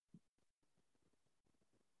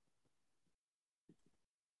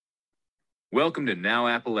Welcome to Now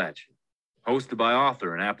Appalachia, hosted by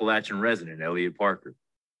author and Appalachian resident Eliot Parker.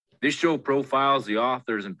 This show profiles the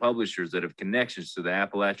authors and publishers that have connections to the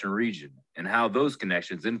Appalachian region and how those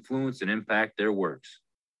connections influence and impact their works.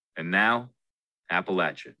 And now,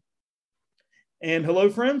 Appalachia. And hello,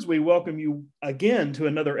 friends. We welcome you again to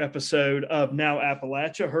another episode of Now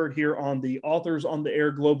Appalachia, heard here on the Authors on the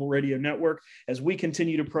Air Global Radio Network, as we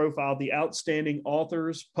continue to profile the outstanding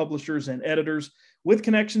authors, publishers, and editors with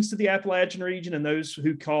connections to the Appalachian region and those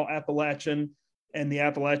who call Appalachian and the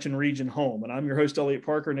Appalachian region home. And I'm your host, Eliot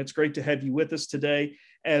Parker, and it's great to have you with us today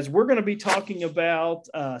as we're going to be talking about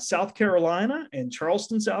South Carolina and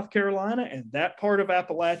Charleston, South Carolina, and that part of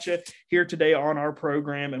Appalachia here today on our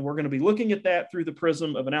program. And we're going to be looking at that through the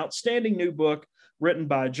prism of an outstanding new book written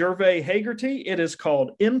by Gervais Hagerty. It is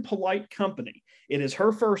called In Polite Company. It is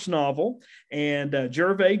her first novel, and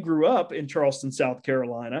Gervais grew up in Charleston, South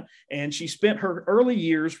Carolina, and she spent her early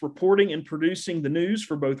years reporting and producing the news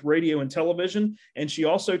for both radio and television, and she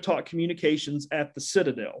also taught communications at the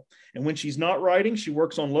Citadel. And when she's not writing, she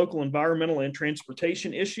works on local environmental and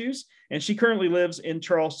transportation issues, and she currently lives in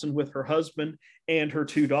Charleston with her husband and her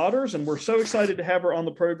two daughters. And we're so excited to have her on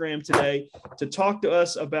the program today to talk to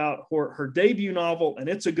us about her debut novel. And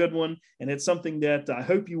it's a good one. And it's something that I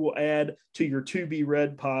hope you will add to your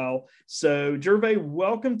to-be-read pile. So Gervais,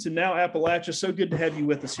 welcome to Now Appalachia. So good to have you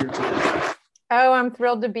with us here today. Oh, I'm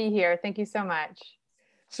thrilled to be here. Thank you so much.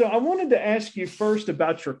 So I wanted to ask you first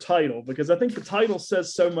about your title, because I think the title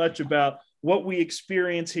says so much about what we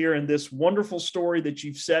experience here in this wonderful story that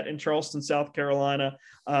you've set in Charleston, South Carolina,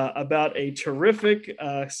 about a terrific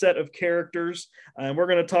set of characters. And we're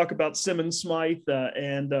going to talk about Simmons Smythe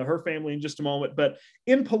and her family in just a moment. But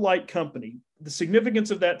In Polite Company, the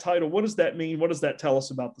significance of that title, what does that mean? What does that tell us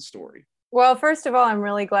about the story? Well, first of all, I'm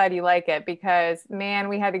really glad you like it because, man,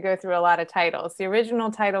 we had to go through a lot of titles. The original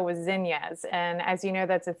title was Zinnias. And as you know,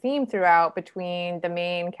 that's a theme throughout between the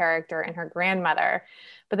main character and her grandmother.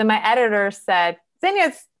 But then my editor said,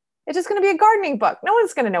 Zinnias, it's just going to be a gardening book. No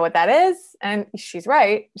one's going to know what that is. And she's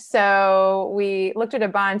right. So we looked at a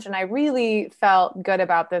bunch, and I really felt good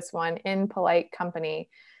about this one, In Polite Company,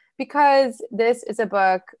 because this is a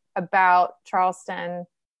book about Charleston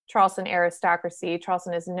aristocracy.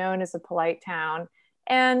 Charleston is known as a polite town.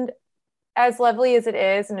 And as lovely as it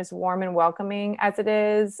is and as warm and welcoming as it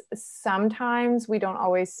is, sometimes we don't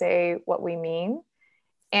always say what we mean.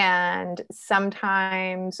 And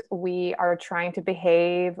sometimes we are trying to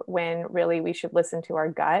behave when really we should listen to our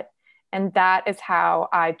gut. And that is how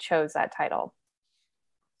I chose that title.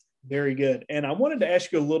 Very good. And I wanted to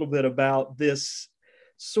ask you a little bit about this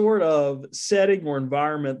sort of setting or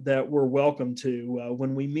environment that we're welcome to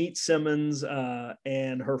when we meet Simmons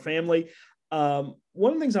and her family. One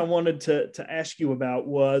of the things I wanted to ask you about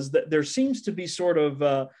was that there seems to be sort of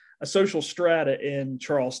a social strata in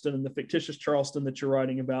Charleston, and the fictitious Charleston that you're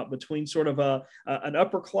writing about, between sort of an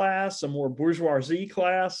upper class, a more bourgeoisie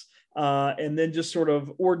class, and then just sort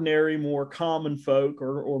of ordinary, more common folk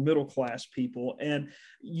or middle class people. And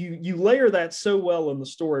you layer that so well in the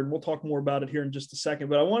story, and we'll talk more about it here in just a second.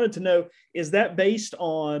 But I wanted to know, is that based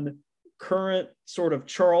on current sort of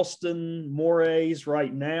Charleston mores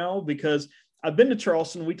right now? Because I've been to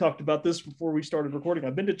Charleston. We talked about this before we started recording.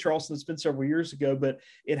 I've been to Charleston. It's been several years ago, but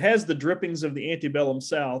it has the drippings of the antebellum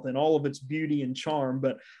South and all of its beauty and charm.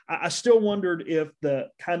 But I still wondered if the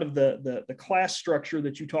kind of the class structure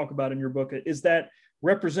that you talk about in your book, is that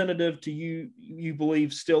representative to you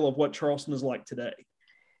believe still of what Charleston is like today?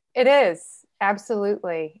 It is.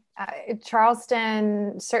 Absolutely.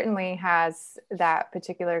 Charleston certainly has that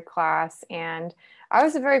particular class. And I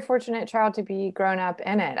was a very fortunate child to be grown up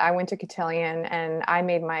in it. I went to Cotillion and I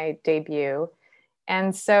made my debut.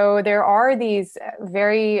 And so there are these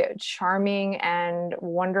very charming and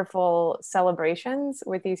wonderful celebrations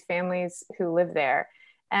with these families who live there.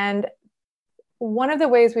 And one of the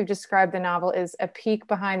ways we've described the novel is a peek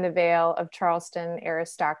behind the veil of Charleston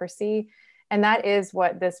aristocracy. And that is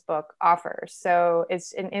what this book offers. So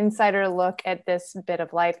it's an insider look at this bit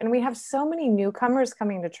of life. And we have so many newcomers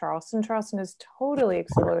coming to Charleston. Charleston is totally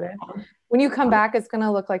exploded. When you come back, it's going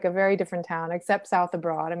to look like a very different town, except South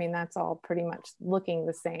Abroad. I mean, that's all pretty much looking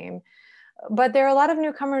the same. But there are a lot of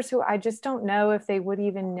newcomers who I just don't know if they would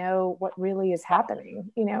even know what really is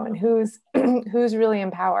happening, and who's who's really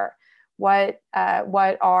in power. What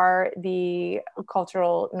are the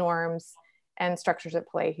cultural norms and structures at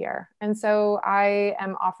play here? And so I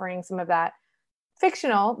am offering some of that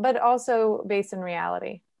fictional, but also based in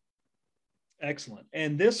reality. Excellent.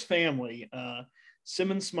 And this family,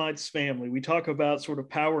 Simmons Smythe's family. We talk about sort of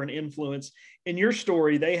power and influence. In your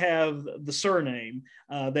story, they have the surname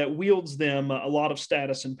that wields them a lot of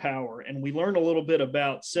status and power. And we learn a little bit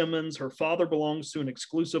about Simmons. Her father belongs to an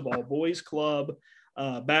exclusive all-boys club,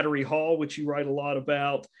 Battery Hall, which you write a lot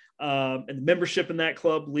about. And the membership in that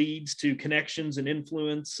club leads to connections and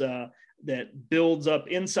influence that builds up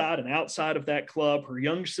inside and outside of that club. Her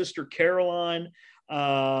young sister, Caroline,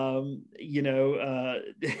 does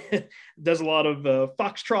a lot of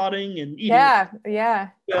foxtrotting and eating. Yeah.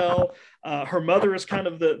 Well, her mother is kind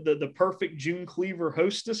of the perfect June Cleaver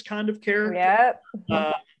hostess kind of character.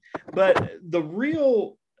 Yep. But the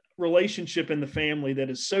real relationship in the family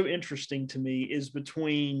that is so interesting to me is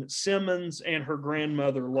between Simmons and her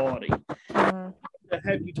grandmother, Lottie.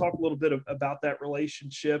 Have you talk a little bit about that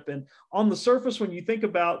relationship? And on the surface, when you think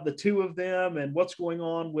about the two of them and what's going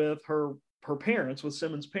on with her parents, with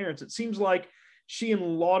Simmons' parents, it seems like she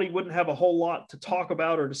and Lottie wouldn't have a whole lot to talk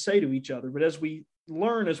about or to say to each other. But as we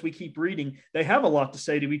learn, as we keep reading, they have a lot to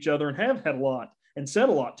say to each other and have had a lot and said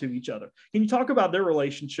a lot to each other. Can you talk about their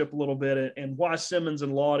relationship a little bit and why Simmons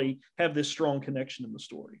and Lottie have this strong connection in the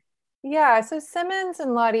story? Yeah, so Simmons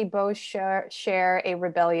and Lottie both share a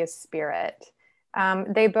rebellious spirit.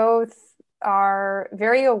 They both are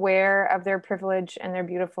very aware of their privilege and their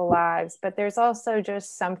beautiful lives, but there's also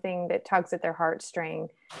just something that tugs at their heartstring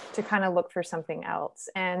to kind of look for something else.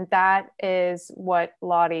 And that is what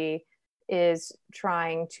Lottie is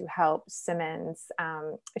trying to help Simmons.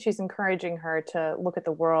 She's encouraging her to look at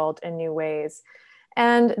the world in new ways.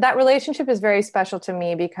 And that relationship is very special to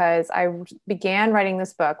me because I began writing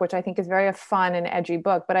this book, which I think is very a fun and edgy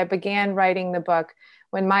book, but I began writing the book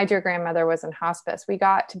when my dear grandmother was in hospice. We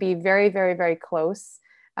got to be very, very, very close.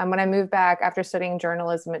 When I moved back after studying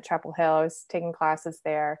journalism at Chapel Hill, I was taking classes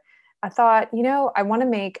there. I thought, I'm going to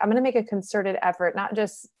make a concerted effort, not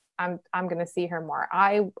just I'm going to see her more.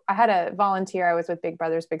 I had a volunteer. I was with Big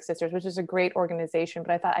Brothers Big Sisters, which is a great organization,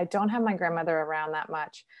 but I thought I don't have my grandmother around that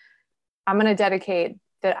much. I'm going to dedicate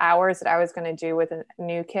the hours that I was going to do with a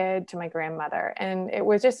new kid to my grandmother. And it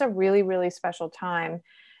was just a really, really special time.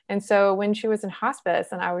 And so when she was in hospice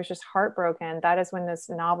and I was just heartbroken, that is when this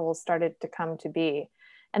novel started to come to be.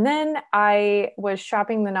 And then I was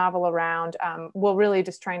shopping the novel around, really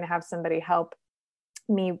just trying to have somebody help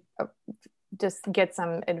me just get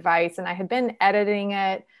some advice. And I had been editing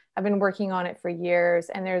it. I've been working on it for years.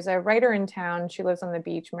 And there's a writer in town. She lives on the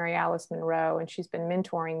beach, Mary Alice Monroe, and she's been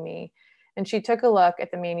mentoring me. And she took a look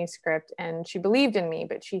at the manuscript and she believed in me,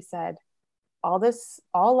 but she said, all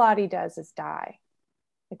Lottie does is die.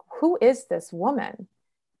 Like, who is this woman?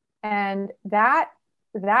 And that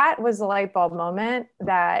was a light bulb moment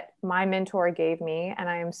that my mentor gave me. And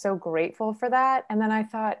I am so grateful for that. And then I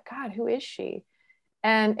thought, God, who is she?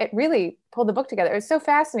 And it really pulled the book together. It was so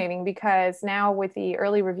fascinating because now with the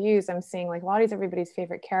early reviews, I'm seeing like Lottie's everybody's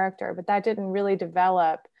favorite character, but that didn't really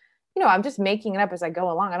develop. I'm just making it up as I go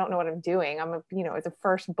along. I don't know what I'm doing. It's a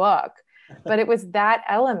first book, but it was that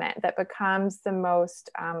element that becomes the most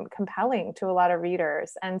compelling to a lot of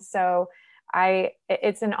readers. And so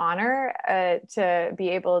it's an honor to be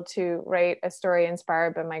able to write a story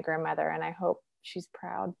inspired by my grandmother. And I hope she's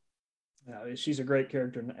proud. She's a great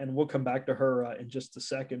character, and we'll come back to her in just a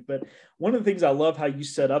second. But one of the things I love how you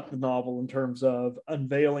set up the novel in terms of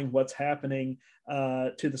unveiling what's happening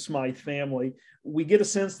to the Smythe family. We get a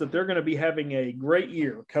sense that they're going to be having a great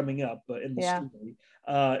year coming up in the story.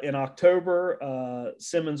 In October,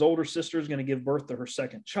 Simmons' older sister is going to give birth to her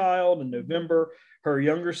second child. In November, her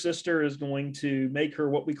younger sister is going to make her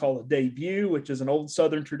what we call a debut, which is an old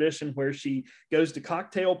Southern tradition where she goes to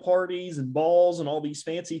cocktail parties and balls and all these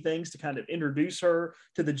fancy things to kind of introduce her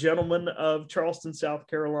to the gentlemen of Charleston, South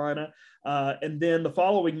Carolina. And then the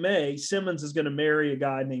following May, Simmons is going to marry a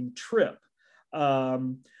guy named Tripp.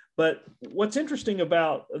 But what's interesting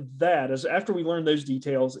about that is after we learn those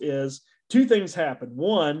details is two things happen.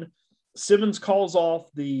 One, Simmons calls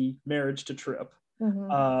off the marriage to Tripp.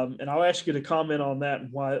 And I'll ask you to comment on that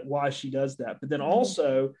and why she does that. But then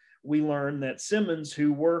also we learn that Simmons,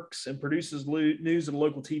 who works and produces news at a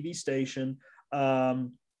local TV station,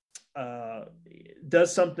 does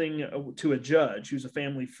something to a judge who's a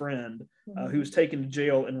family friend who was taken to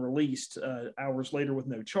jail and released hours later with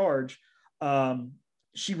no charge.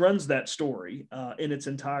 She runs that story in its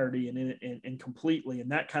entirety and completely,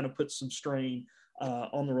 and that kind of puts some strain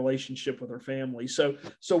on the relationship with her family. So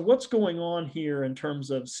what's going on here in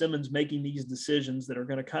terms of Simmons making these decisions that are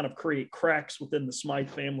going to kind of create cracks within the Smythe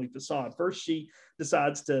family facade? First, she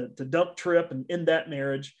decides to dump Tripp and end that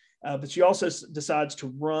marriage. But she also decides to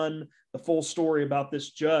run the full story about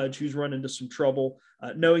this judge who's run into some trouble,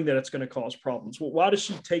 knowing that it's going to cause problems. Well, why does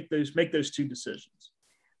she make those two decisions?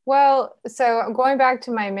 Well, so going back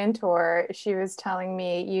to my mentor, she was telling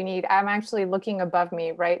me I'm actually looking above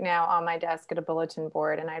me right now on my desk at a bulletin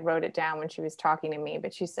board, and I wrote it down when she was talking to me,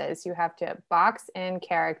 but she says you have to box in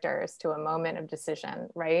characters to a moment of decision,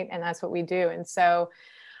 right? And that's what we do. And so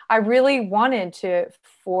I really wanted to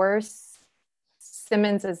force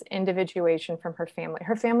Simmons's individuation from her family.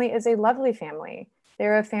 Her family is a lovely family.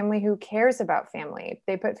 They're a family who cares about family.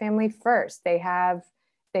 They put family first. They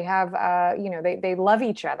love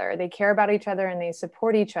each other, they care about each other, and they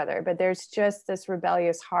support each other. But there's just this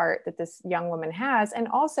rebellious heart that this young woman has. And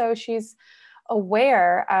also she's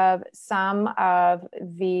aware of some of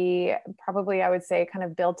the, probably I would say, kind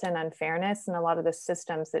of built-in unfairness in a lot of the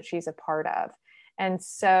systems that she's a part of. And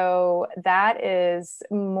so that is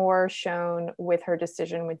more shown with her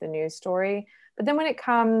decision with the news story. But then when it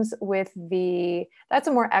comes with that's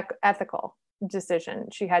a more ethical decision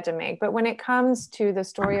she had to make. But when it comes to the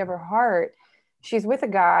story of her heart, she's with a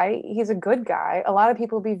guy. He's a good guy. A lot of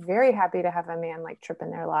people would be very happy to have a man like Tripp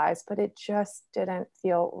in their lives, but it just didn't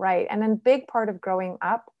feel right. And a big part of growing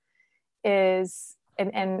up is,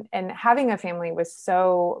 and having a family with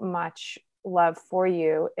so much love for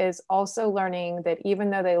you, is also learning that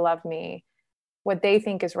even though they love me, what they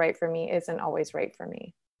think is right for me isn't always right for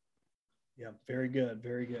me. Yeah, very good,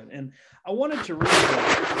 very good. And I wanted to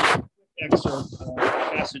read excerpt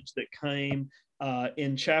passage that came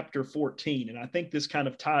in chapter 14. And I think this kind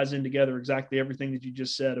of ties in together exactly everything that you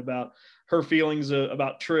just said about her feelings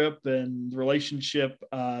about Tripp and the relationship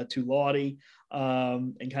to Lottie,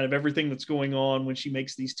 and kind of everything that's going on when she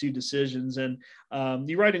makes these two decisions. And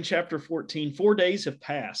you write in chapter 14, 4 days have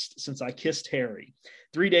passed since I kissed Harry.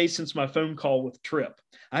 3 days since my phone call with Tripp.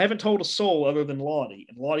 I haven't told a soul other than Lottie,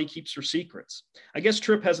 and Lottie keeps her secrets. I guess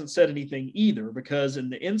Tripp hasn't said anything either, because in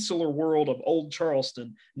the insular world of old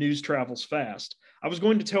Charleston, news travels fast. I was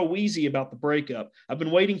going to tell Wheezy about the breakup. I've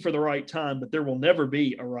been waiting for the right time, but there will never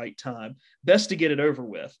be a right time. Best to get it over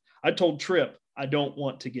with. I told Tripp I don't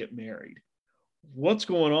want to get married. What's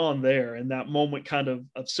going on there in that moment kind of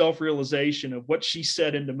self-realization of what she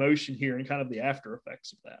set into motion here and kind of the after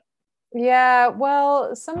effects of that? Yeah,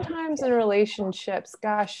 well, sometimes in relationships,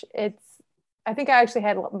 gosh, I think I actually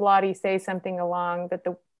had Lottie say something along that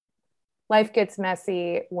the life gets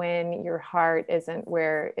messy when your heart isn't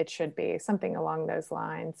where it should be, something along those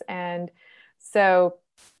lines. And so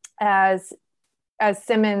as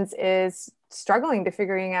Simmons is struggling to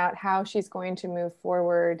figuring out how she's going to move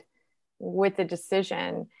forward with the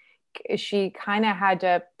decision, she kind of had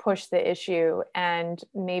to push the issue and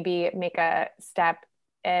maybe make a step,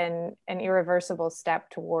 an irreversible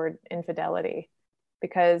step toward infidelity,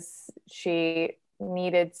 because she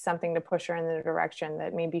needed something to push her in the direction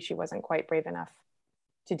that maybe she wasn't quite brave enough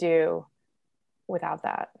to do without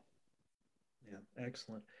that. Yeah,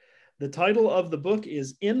 excellent. The title of the book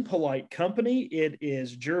is In Polite Company. It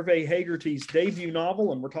is Gervais Hagerty's debut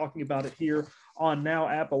novel, and we're talking about it here on Now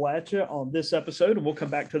Appalachia on this episode, and we'll come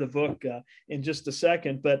back to the book in just a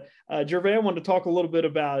second. But Gervais, I wanted to talk a little bit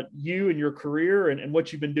about you and your career and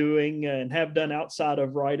what you've been doing and have done outside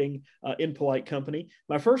of writing In Polite Company.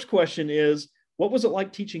 My first question is, what was it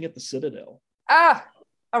like teaching at the Citadel? A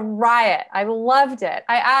riot. I loved it.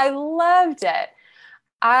 I loved it.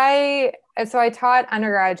 So I taught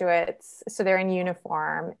undergraduates, so they're in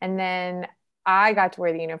uniform, and then I got to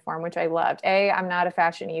wear the uniform, which I loved. I'm not a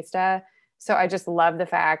fashionista, so I just love the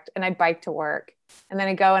fact, and I'd bike to work, and then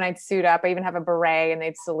I'd go and I'd suit up. I even have a beret, and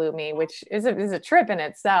they'd salute me, which is a trip in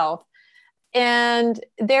itself. And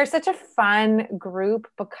they're such a fun group,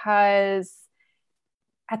 because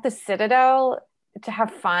at the Citadel, to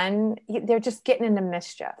have fun, they're just getting into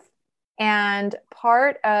mischief. And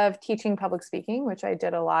part of teaching public speaking, which I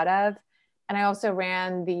did a lot of, and I also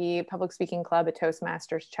ran the public speaking club at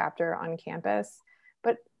Toastmasters chapter on campus,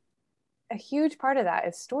 but a huge part of that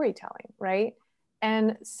is storytelling, right?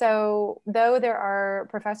 And so though there are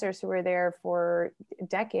professors who are there for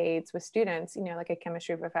decades with students, like a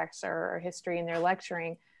chemistry professor or history, and they're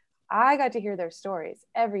lecturing, I got to hear their stories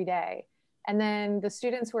every day. And then the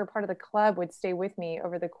students who were part of the club would stay with me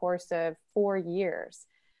over the course of 4 years.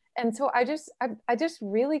 And so I just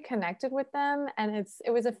really connected with them. And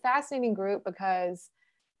it was a fascinating group, because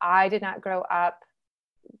I did not grow up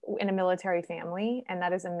in a military family, and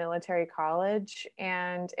that is a military college.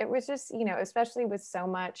 And it was just, especially with so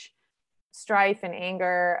much strife and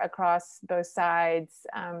anger across both sides,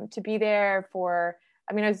 to be there I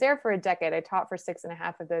was there for a decade. I taught for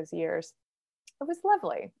 6.5 of those years. It was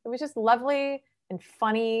lovely. It was just lovely and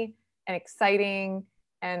funny and exciting.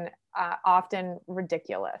 often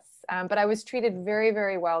ridiculous. But I was treated very,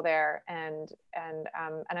 very well there, and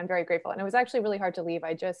I'm very grateful. And it was actually really hard to leave.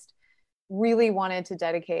 I just really wanted to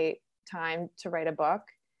dedicate time to write a book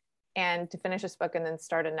and to finish this book and then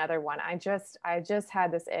start another one. I just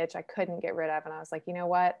had this itch I couldn't get rid of. And I was like, you know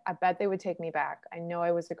what? I bet they would take me back. I know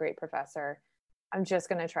I was a great professor. I'm just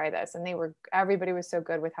going to try this. And everybody was so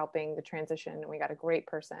good with helping the transition. And we got a great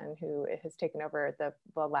person who has taken over the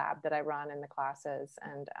lab that I run and the classes.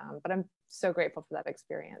 And, but I'm so grateful for that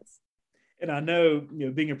experience. And I know,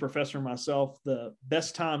 being a professor myself, the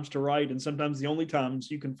best times to write, and sometimes the only times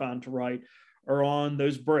you can find to write, are on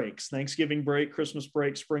those breaks: Thanksgiving break, Christmas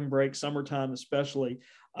break, spring break, summertime especially.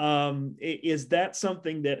 Is that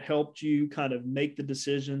something that helped you kind of make the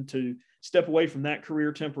decision to step away from that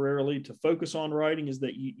career temporarily to focus on writing? Is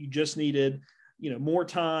that you just needed, more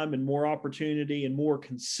time and more opportunity and more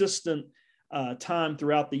consistent time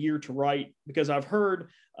throughout the year to write? Because I've heard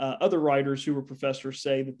other writers who were professors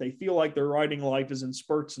say that they feel like their writing life is in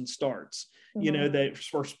spurts and starts, that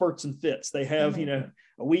for spurts and fits. They have,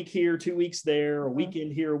 a week here, 2 weeks there, a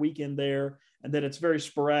weekend here, a weekend there, and that it's very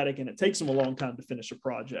sporadic and it takes them a long time to finish a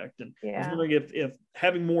project. And I was wondering if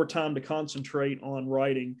having more time to concentrate on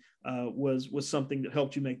writing was something that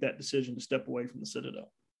helped you make that decision to step away from the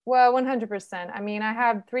Citadel. Well, 100%. I mean, I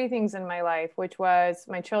had three things in my life, which was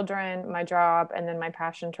my children, my job, and then my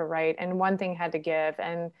passion to write. And one thing had to give.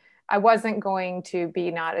 And I wasn't going to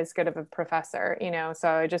be not as good of a professor, so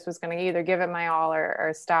I just was going to either give it my all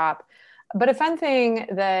or stop. But a fun thing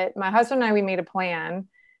that my husband and I, we made a plan.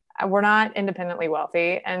 We're not independently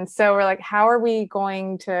wealthy. And so we're like, how are we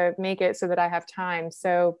going to make it so that I have time?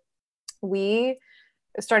 So we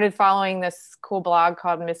started following this cool blog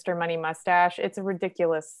called Mr. Money Mustache. It's a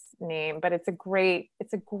ridiculous name, but it's a great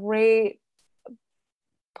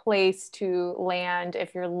place to land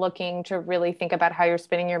if you're looking to really think about how you're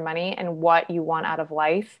spending your money and what you want out of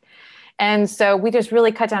life. And so we just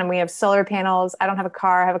really cut down. We have solar panels. I don't have a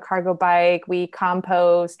car. I have a cargo bike. We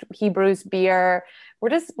compost. He brews beer. We're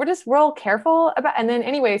just real careful about. And then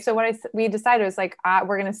anyway, so what we decided was like,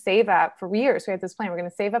 we're going to save up for years. We had this plan. We're going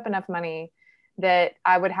to save up enough money that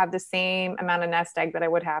I would have the same amount of nest egg that I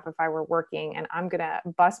would have if I were working. And I'm going to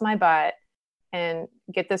bust my butt and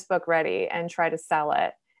get this book ready and try to sell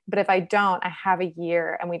it. But if I don't, I have a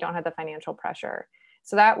year and we don't have the financial pressure.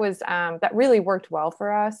 So that was, that really worked well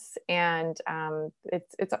for us. And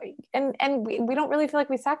we don't really feel like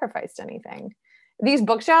we sacrificed anything. These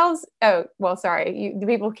bookshelves, the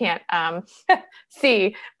people can't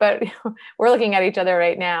see, but we're looking at each other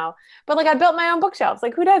right now. But like I built my own bookshelves.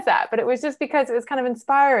 Like who does that? But it was just because it was kind of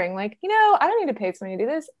inspiring. Like, I don't need to pay somebody to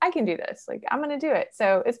do this. I can do this. Like I'm going to do it.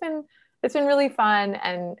 So it's been really fun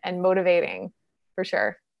and motivating for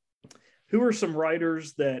sure. Who are some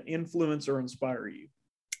writers that influence or inspire you?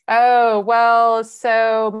 Oh, well,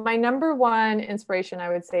 so my number one inspiration, I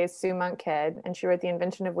would say, is Sue Monk Kidd. And she wrote The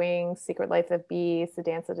Invention of Wings, Secret Life of Bees, The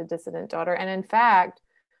Dance of a Dissident Daughter. And in fact,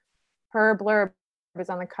 her blurb was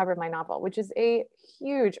on the cover of my novel, which is a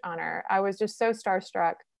huge honor. I was just so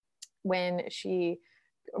starstruck when she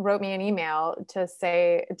wrote me an email to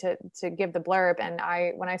say, to give the blurb. And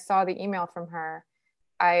when I saw the email from her,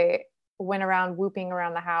 I went around whooping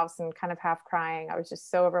around the house and kind of half crying. I was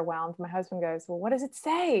just so overwhelmed. My husband goes, well, what does it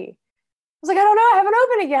say? I was like, I don't know. I haven't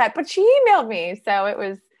opened it yet, but she emailed me.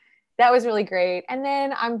 So that was really great. And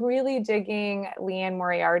then I'm really digging Leanne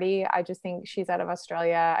Moriarty. I just think she's out of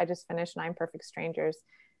Australia. I just finished 9 Perfect Strangers.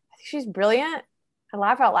 I think she's brilliant. I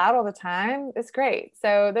laugh out loud all the time. It's great.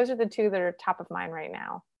 So those are the two that are top of mind right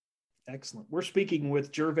now. Excellent. We're speaking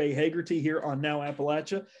with Gervais Hagerty here on Now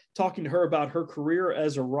Appalachia, talking to her about her career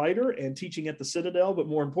as a writer and teaching at the Citadel, but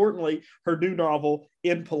more importantly, her new novel,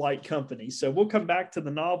 In Polite Company. So we'll come back to the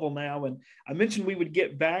novel now. And I mentioned we would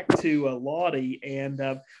get back to Lottie. And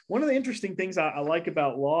one of the interesting things I like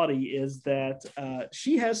about Lottie is that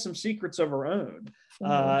she has some secrets of her own.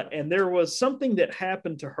 And there was something that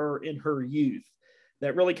happened to her in her youth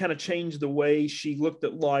that really kind of changed the way she looked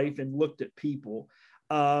at life and looked at people.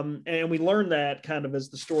 And we learn that kind of as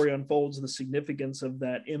the story unfolds, the significance of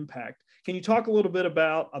that impact. Can you talk a little bit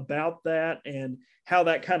about that and how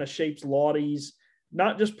that kind of shapes Lottie's,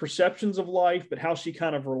 not just perceptions of life, but how she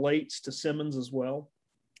kind of relates to Simmons as well?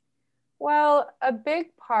 Well, a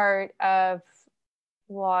big part of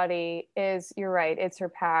Lottie is, you're right, it's her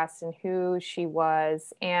past and who she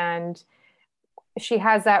was. And she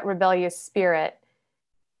has that rebellious spirit.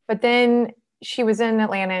 But then she was in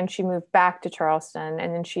Atlanta and she moved back to Charleston,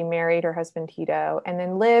 and then she married her husband, Tito, and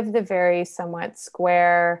then lived the very somewhat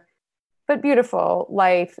square but beautiful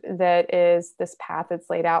life that is this path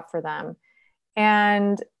that's laid out for them.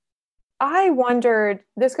 And I wondered,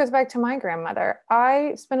 this goes back to my grandmother.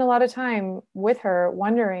 I spent a lot of time with her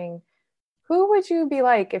wondering, who would you be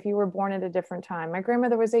like if you were born at a different time? My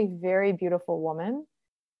grandmother was a very beautiful woman,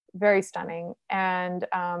 very stunning. And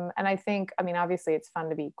I think, I mean, obviously it's fun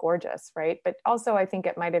to be gorgeous, right? But also I think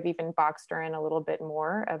it might have even boxed her in a little bit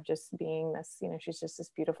more of just being this, you know, she's just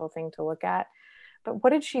this beautiful thing to look at. But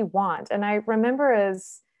what did she want? And I remember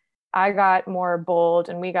as I got more bold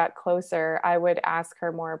and we got closer, I would ask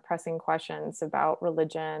her more pressing questions about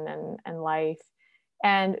religion and life.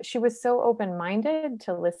 And she was so open-minded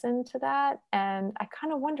to listen to that. And I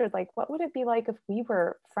kind of wondered, like, what would it be like if we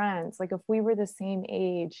were friends? Like if we were the same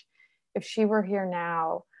age, if she were here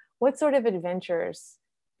now, what sort of adventures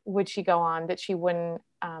would she go on that she wouldn't,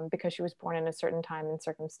 because she was born in a certain time and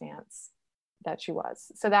circumstance that she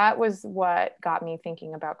was. So that was what got me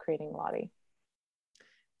thinking about creating Lottie.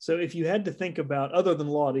 So if you had to think about, other than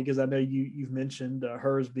Lottie, because I know you've mentioned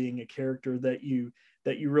her as being a character that you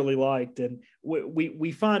really liked, and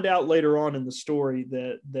we find out later on in the story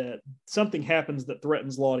that something happens that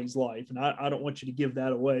threatens Lottie's life, and I don't want you to give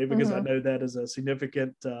that away because I know that is a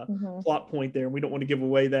significant plot point there, and we don't want to give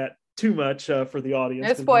away that too much for the audience.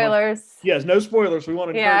 No spoilers. Yes, no spoilers. We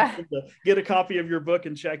want to encourage you to get a copy of your book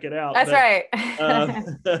and check it out. That's right.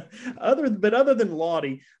 Other than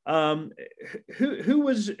Lottie,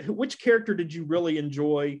 which character did you really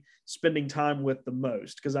enjoy spending time with the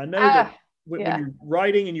most? Because I know that when you're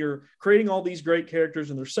writing and you're creating all these great characters,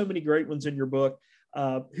 and there's so many great ones in your book,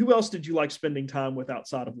 who else did you like spending time with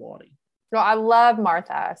outside of Lottie? Well, I love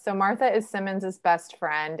Martha. So Martha is Simmons's best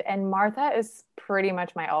friend, and Martha is pretty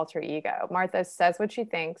much my alter ego. Martha says what she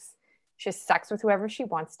thinks. She has sex with whoever she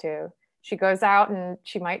wants to. She goes out and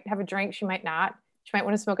she might have a drink. She might not. She might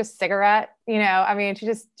want to smoke a cigarette. You know, I mean, she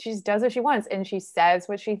just does what she wants, and she says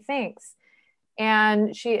what she thinks.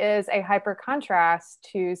 And she is a hyper contrast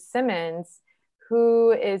to Simmons,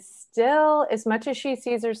 who is still, as much as she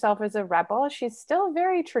sees herself as a rebel, she's still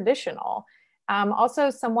very traditional. Also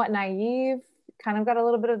somewhat naive, kind of got a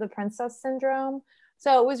little bit of the princess syndrome.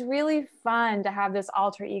 So it was really fun to have this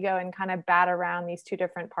alter ego and kind of bat around these two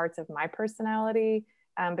different parts of my personality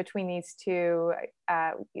between these two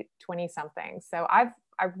 20-somethings. So I've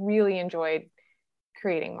really enjoyed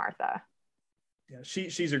creating Martha. Yeah,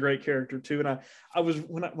 she's a great character too. And I was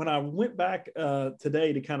when I went back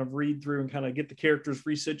today to kind of read through and kind of get the characters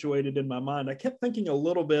resituated in my mind, I kept thinking a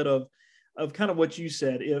little bit of kind of what you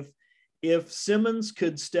said. If Simmons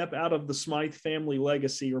could step out of the Smythe family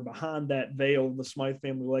legacy, or behind that veil of the Smythe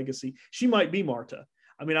family legacy, she might be Martha.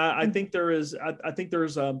 I mean, I think there's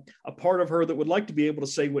a part of her that would like to be able to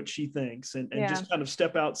say what she thinks and just kind of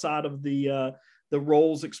step outside of the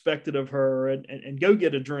roles expected of her and go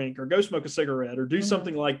get a drink or go smoke a cigarette or do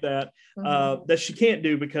something like that, that she can't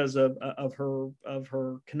do because of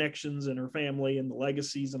her connections and her family and the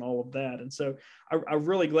legacies and all of that. And so I'm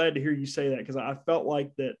really glad to hear you say that, because I felt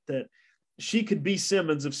like that she could be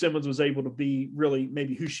Simmons if Simmons was able to be really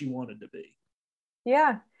maybe who she wanted to be.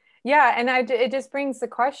 Yeah. Yeah. And it just brings the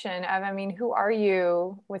question of, I mean, who are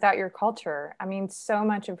you without your culture? I mean, so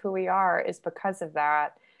much of who we are is because of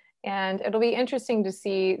that. And it'll be interesting to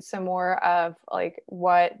see some more of like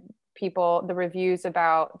what the reviews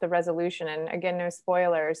about the resolution, and again, no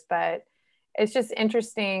spoilers, but it's just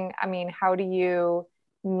interesting. I mean, how do you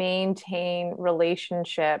maintain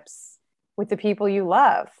relationships with the people you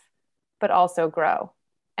love, but also grow?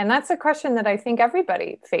 And that's a question that I think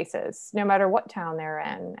everybody faces, no matter what town they're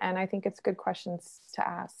in. And I think it's good questions to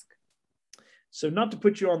ask. So not to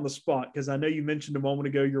put you on the spot, because I know you mentioned a moment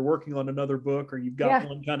ago you're working on another book, or you've got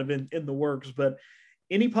one kind of in the works, but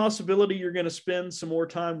any possibility you're going to spend some more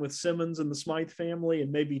time with Simmons and the Smythe family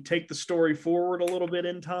and maybe take the story forward a little bit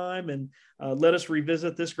in time and let us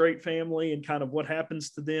revisit this great family and kind of what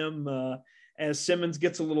happens to them as Simmons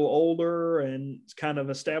gets a little older and kind of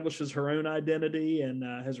establishes her own identity, and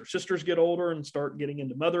as her sisters get older and start getting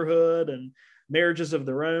into motherhood and marriages of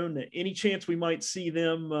their own? Any chance we might see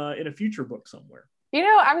them in a future book somewhere? You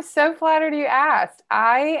know, I'm so flattered you asked.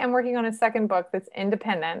 I am working on a second book that's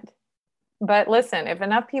independent. But listen, if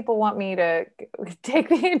enough people want me to take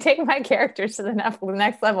my characters to the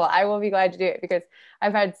next level, I will be glad to do it, because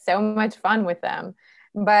I've had so much fun with them.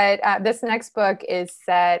 But this next book is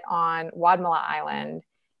set on Wadmalaw Island,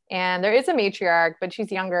 and there is a matriarch, but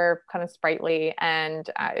she's younger, kind of sprightly, and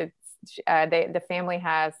the family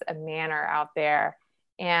has a manor out there,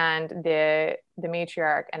 and the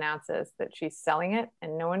matriarch announces that she's selling it,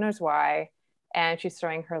 and no one knows why, and she's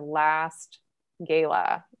throwing her last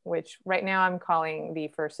gala which right now I'm calling the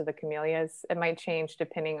First of the Camellias. It might change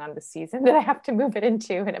depending on the season that I have to move it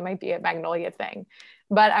into, and it might be a Magnolia thing.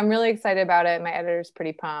 But I'm really excited about it. My editor's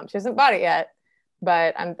pretty pumped. She hasn't bought it yet,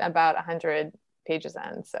 but I'm about 100 pages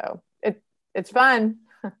in, so it's fun.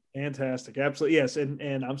 Fantastic. Absolutely. Yes.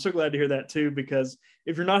 And I'm so glad to hear that too, because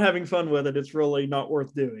if you're not having fun with it, it's really not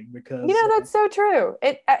worth doing, because that's so true.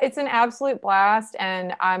 It's an absolute blast.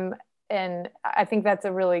 And I think that's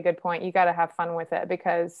a really good point. You got to have fun with it,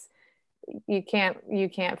 because you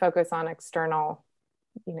can't focus on external,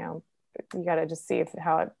 you got to just see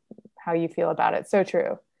how you feel about it. So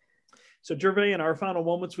true. So Gervais, in our final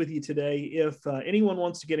moments with you today, if anyone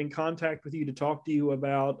wants to get in contact with you to talk to you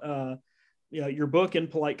about your book, In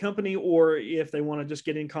Polite Company, or if they want to just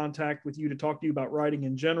get in contact with you to talk to you about writing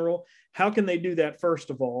in general, how can they do that first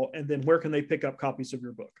of all? And then where can they pick up copies of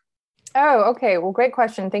your book? Oh, okay. Well, great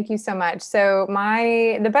question. Thank you so much. So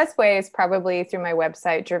the best way is probably through my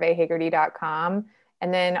website, gervaishagerty.com.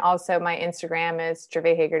 And then also my Instagram is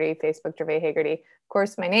Gervais Hagerty, Facebook Gervais Hagerty. Of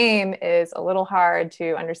course, my name is a little hard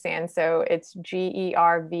to understand. So it's Gervais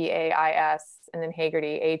and then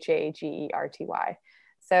Hagerty, Hagerty.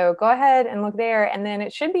 So go ahead and look there. And then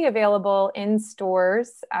it should be available in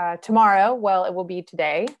stores tomorrow. Well, it will be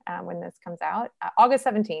today when this comes out, August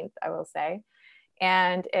 17th, I will say.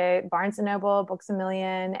 And Barnes & Noble, Books A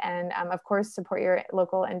Million, and of course, support your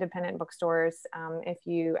local independent bookstores. If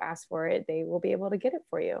you ask for it, they will be able to get it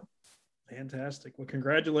for you. Fantastic. Well,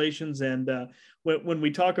 congratulations. And when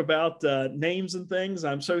we talk about names and things,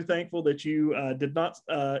 I'm so thankful that you did not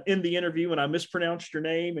end the interview when I mispronounced your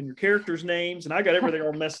name and your characters' names, and I got everything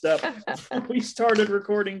all messed up before we started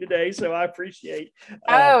recording today. So I appreciate.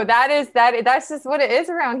 That's just what it is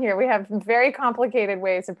around here. We have very complicated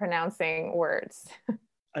ways of pronouncing words.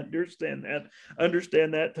 Understand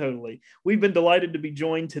that totally. We've been delighted to be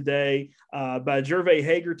joined today by Gervais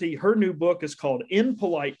Hagerty. Her new book is called In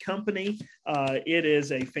Polite Company. It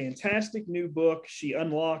is a fantastic new book. She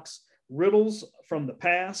unlocks riddles from the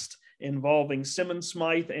past involving Simmons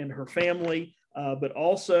Smythe and her family. But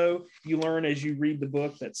also you learn as you read the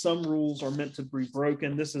book that some rules are meant to be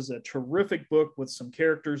broken. This is a terrific book with some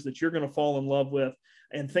characters that you're going to fall in love with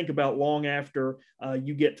and think about long after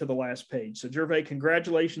you get to the last page. So Gervais,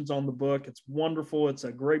 congratulations on the book. It's wonderful. It's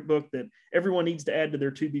a great book that everyone needs to add to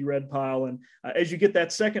their to-be-read pile. And as you get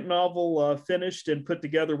that second novel finished and put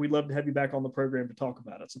together, we'd love to have you back on the program to talk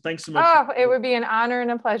about it. So thanks so much. Oh, it would be an honor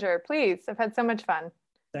and a pleasure. Please. I've had so much fun.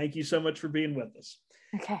 Thank you so much for being with us.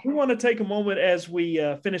 Okay. We want to take a moment as we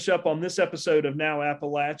finish up on this episode of Now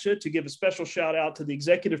Appalachia to give a special shout out to the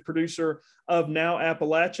executive producer of Now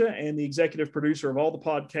Appalachia and the executive producer of all the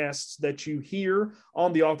podcasts that you hear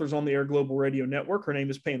on the Authors on the Air Global Radio Network. Her name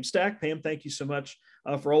is Pam Stack. Pam, thank you so much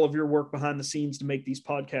for all of your work behind the scenes to make these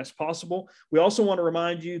podcasts possible. We also want to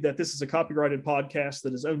remind you that this is a copyrighted podcast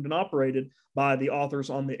that is owned and operated by the Authors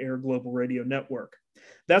on the Air Global Radio Network.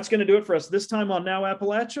 That's going to do it for us this time on Now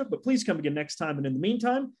Appalachia, but please come again next time. And in the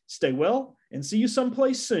meantime, stay well and see you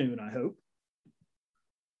someplace soon, I hope.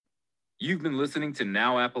 You've been listening to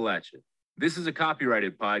Now Appalachia. This is a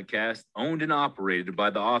copyrighted podcast owned and operated by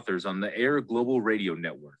the Authors on the Air Global Radio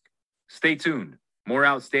Network. Stay tuned. More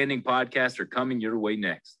outstanding podcasts are coming your way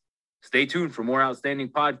next. Stay tuned for more outstanding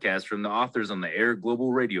podcasts from the Authors on the Air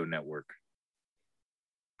Global Radio Network.